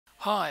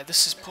Hi,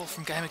 this is Paul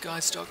from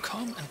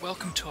GamerGuides.com and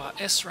welcome to our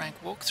S-Rank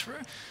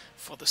walkthrough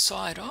for the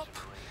Side Op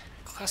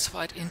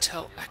Classified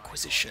Intel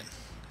Acquisition.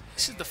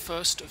 This is the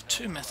first of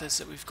two methods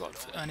that we've got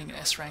for earning an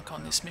S-Rank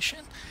on this mission,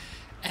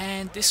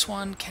 and this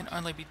one can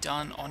only be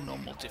done on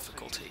normal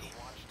difficulty.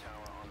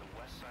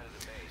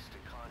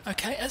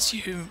 Okay, as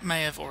you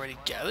may have already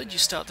gathered, you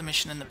start the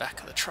mission in the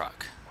back of the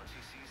truck.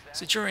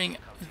 So during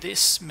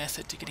this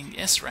method to getting the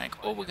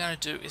S-Rank, all we're going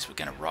to do is we're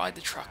going to ride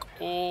the truck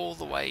all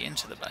the way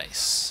into the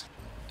base.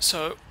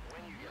 So,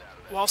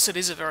 whilst it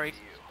is a very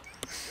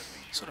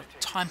sort of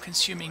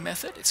time-consuming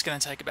method, it's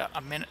going to take about a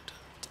minute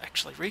to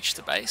actually reach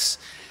the base.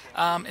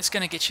 It's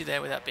going to get you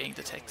there without being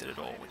detected at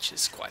all, which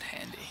is quite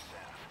handy.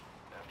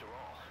 After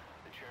all,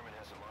 the chairman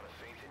has a lot of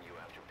faith in you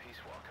after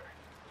Peace Walker.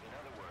 In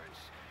other words,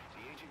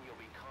 the agent you'll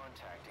be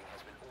contacting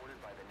has been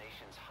ordered by the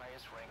nation's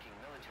highest-ranking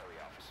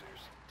military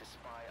officers to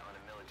spy on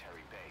a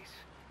military base.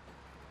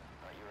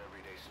 Not your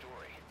everyday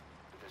story,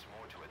 but there's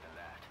more to it than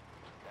that.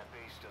 That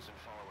base doesn't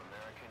follow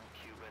American,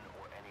 Cuban,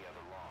 or any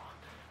other law.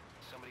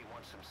 Somebody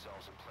wants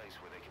themselves a place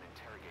where they can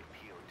interrogate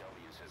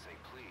POWs as they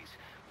please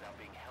without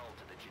being held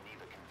to the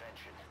Geneva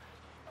Convention.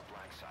 A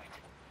black site.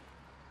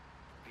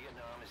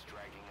 Vietnam is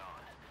dragging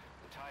on.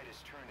 The tide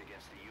has turned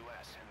against the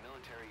U.S. and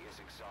military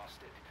is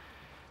exhausted.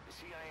 The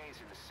CIA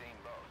is in the same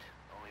boat,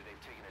 only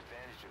they've taken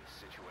advantage of the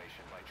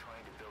situation by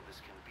trying to build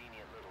this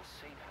convenient little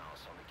safe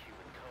house on the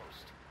Cuban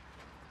coast.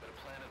 But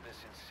a plan of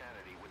this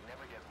insanity would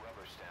never get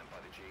rubber stamped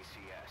by the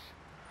JCS.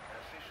 An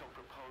official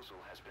proposal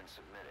has been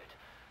submitted,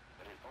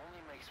 but it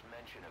only makes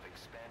mention of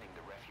expanding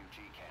the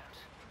refugee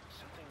camps.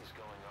 Something is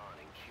going on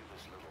in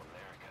Cuba's little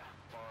America,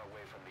 far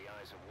away from the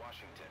eyes of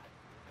Washington.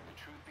 And the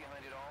truth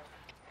behind it all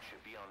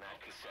should be on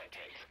that cassette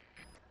tape.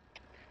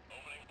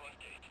 Opening front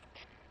gate.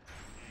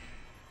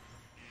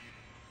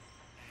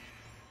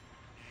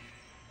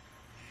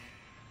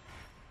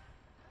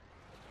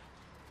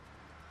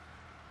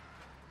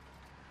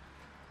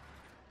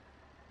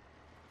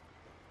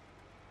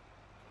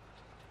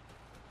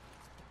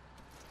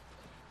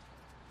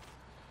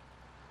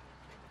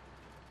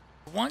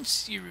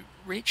 Once you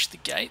reach the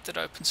gate that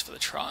opens for the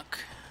truck,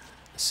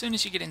 as soon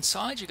as you get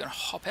inside, you're going to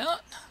hop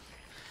out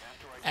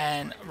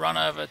and run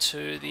over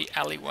to the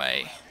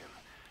alleyway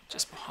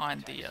just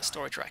behind the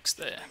storage racks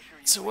there.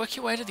 So work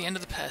your way to the end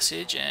of the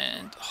passage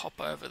and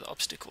hop over the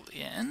obstacle at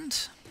the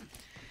end.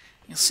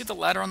 You'll see the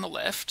ladder on the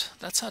left.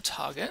 That's our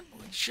target.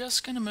 We're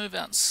just going to move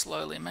out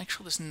slowly and make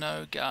sure there's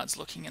no guards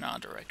looking in our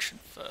direction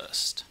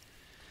first.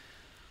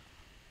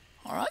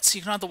 Alright, so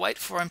you can either wait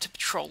for him to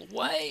patrol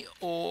away,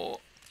 or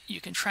you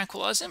can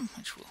tranquilize him,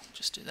 which we'll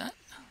just do that.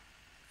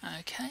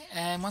 Okay,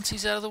 and once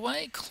he's out of the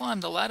way,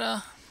 climb the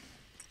ladder.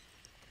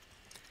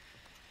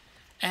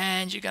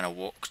 And you're going to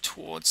walk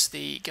towards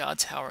the guard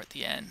tower at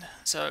the end.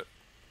 So,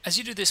 as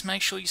you do this,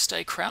 make sure you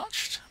stay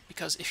crouched,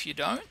 because if you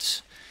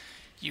don't,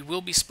 you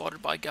will be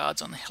spotted by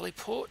guards on the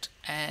heliport,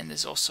 and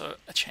there's also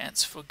a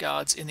chance for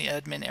guards in the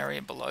admin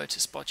area below to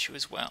spot you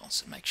as well.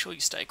 So make sure you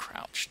stay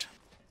crouched.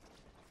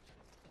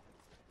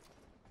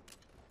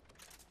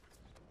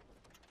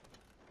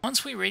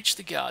 Once we reach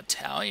the guard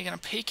tower, you're going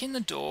to peek in the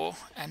door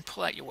and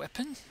pull out your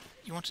weapon.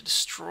 You want to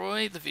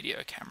destroy the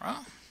video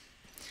camera.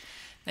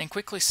 Then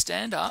quickly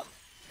stand up,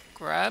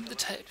 grab the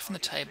tape from the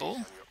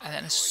table, and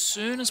then as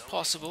soon as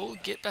possible,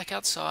 get back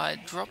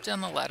outside, drop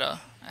down the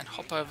ladder, and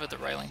hop over the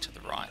railing to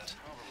the right.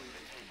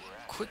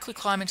 Quickly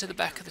climb into the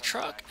back of the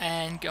truck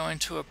and go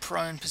into a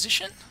prone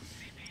position.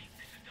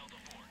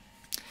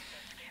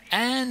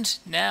 And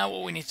now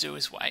all we need to do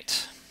is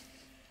wait.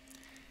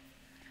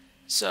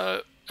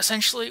 So,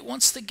 essentially,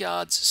 once the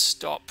guards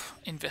stop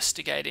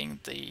investigating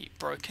the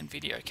broken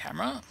video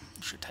camera,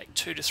 which should take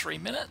 2 to 3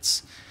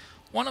 minutes,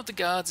 one of the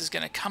guards is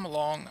going to come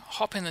along,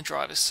 hop in the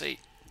driver's seat,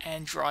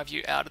 and drive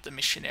you out of the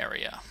mission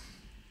area.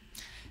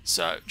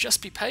 So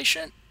just be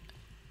patient,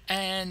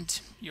 and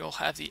you'll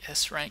have the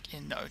S-Rank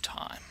in no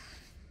time.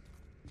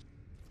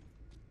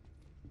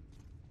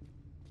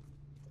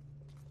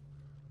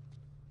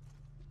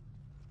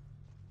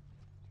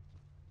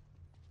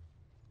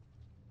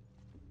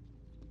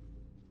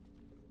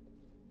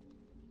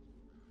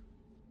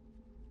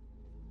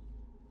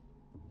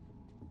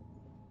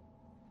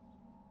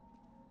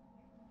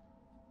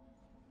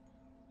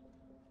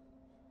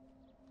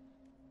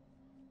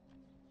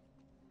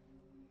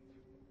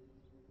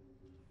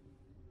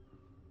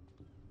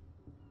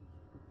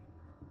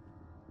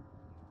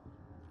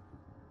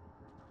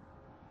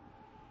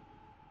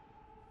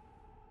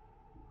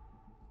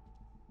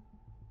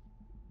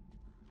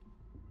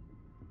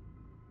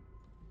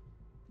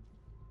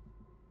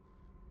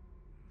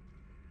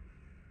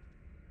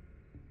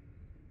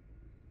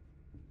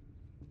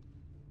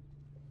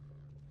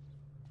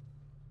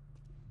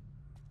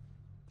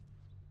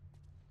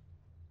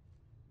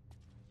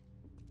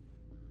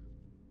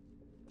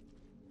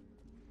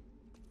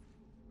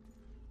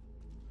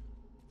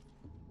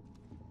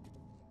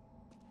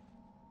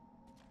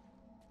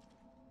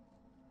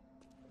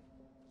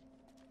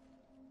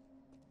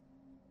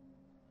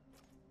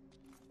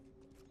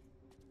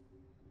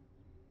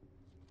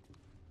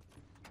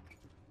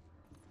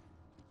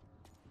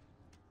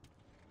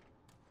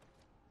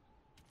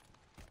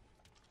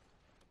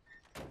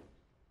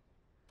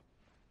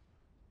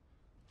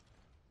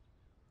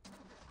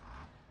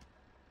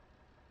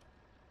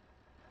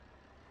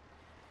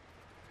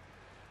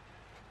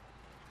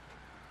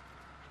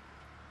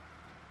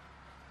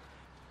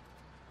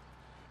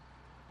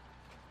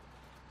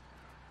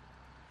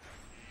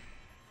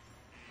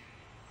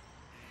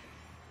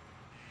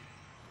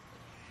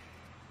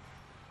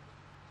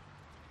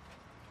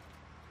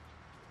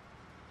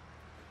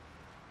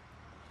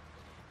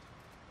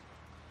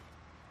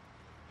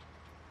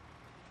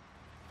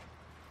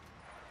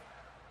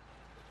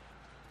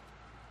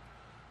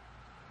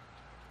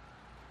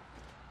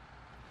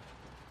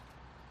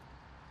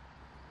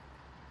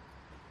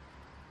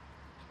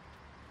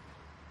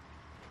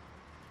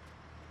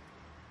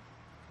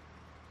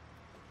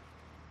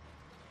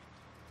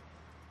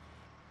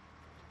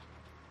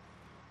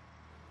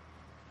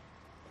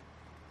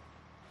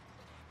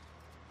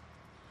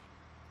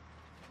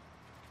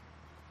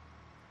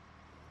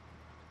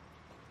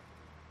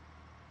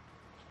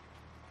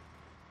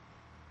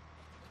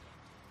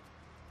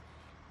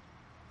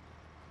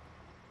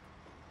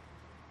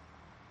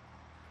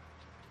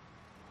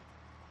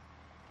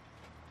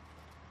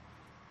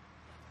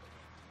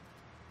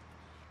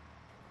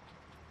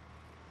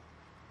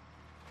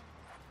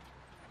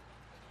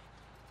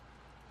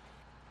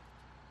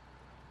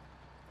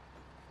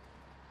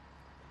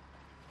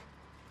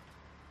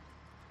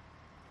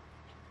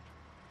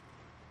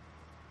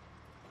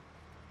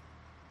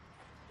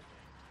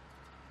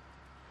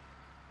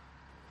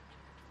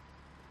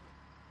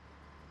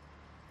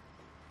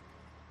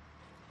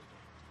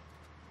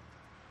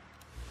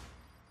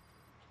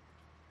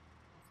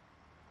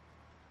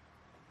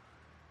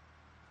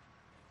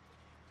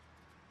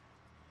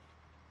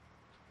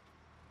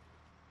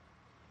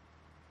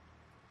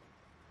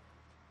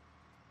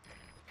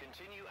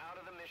 Continue out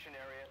of the mission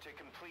area to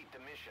complete the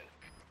mission.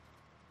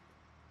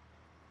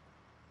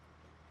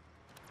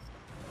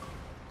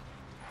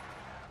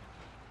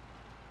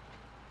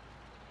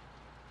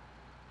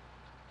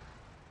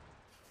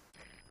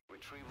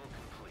 Retrieval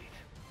complete.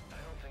 I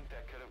don't think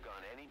that could have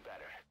gone any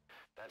better.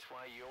 That's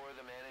why you're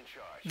the man in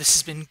charge. This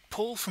has been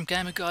Paul from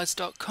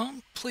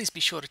GamerGuides.com. Please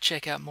be sure to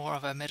check out more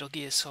of our Metal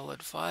Gear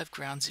Solid 5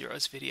 Ground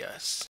Zeroes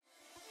videos.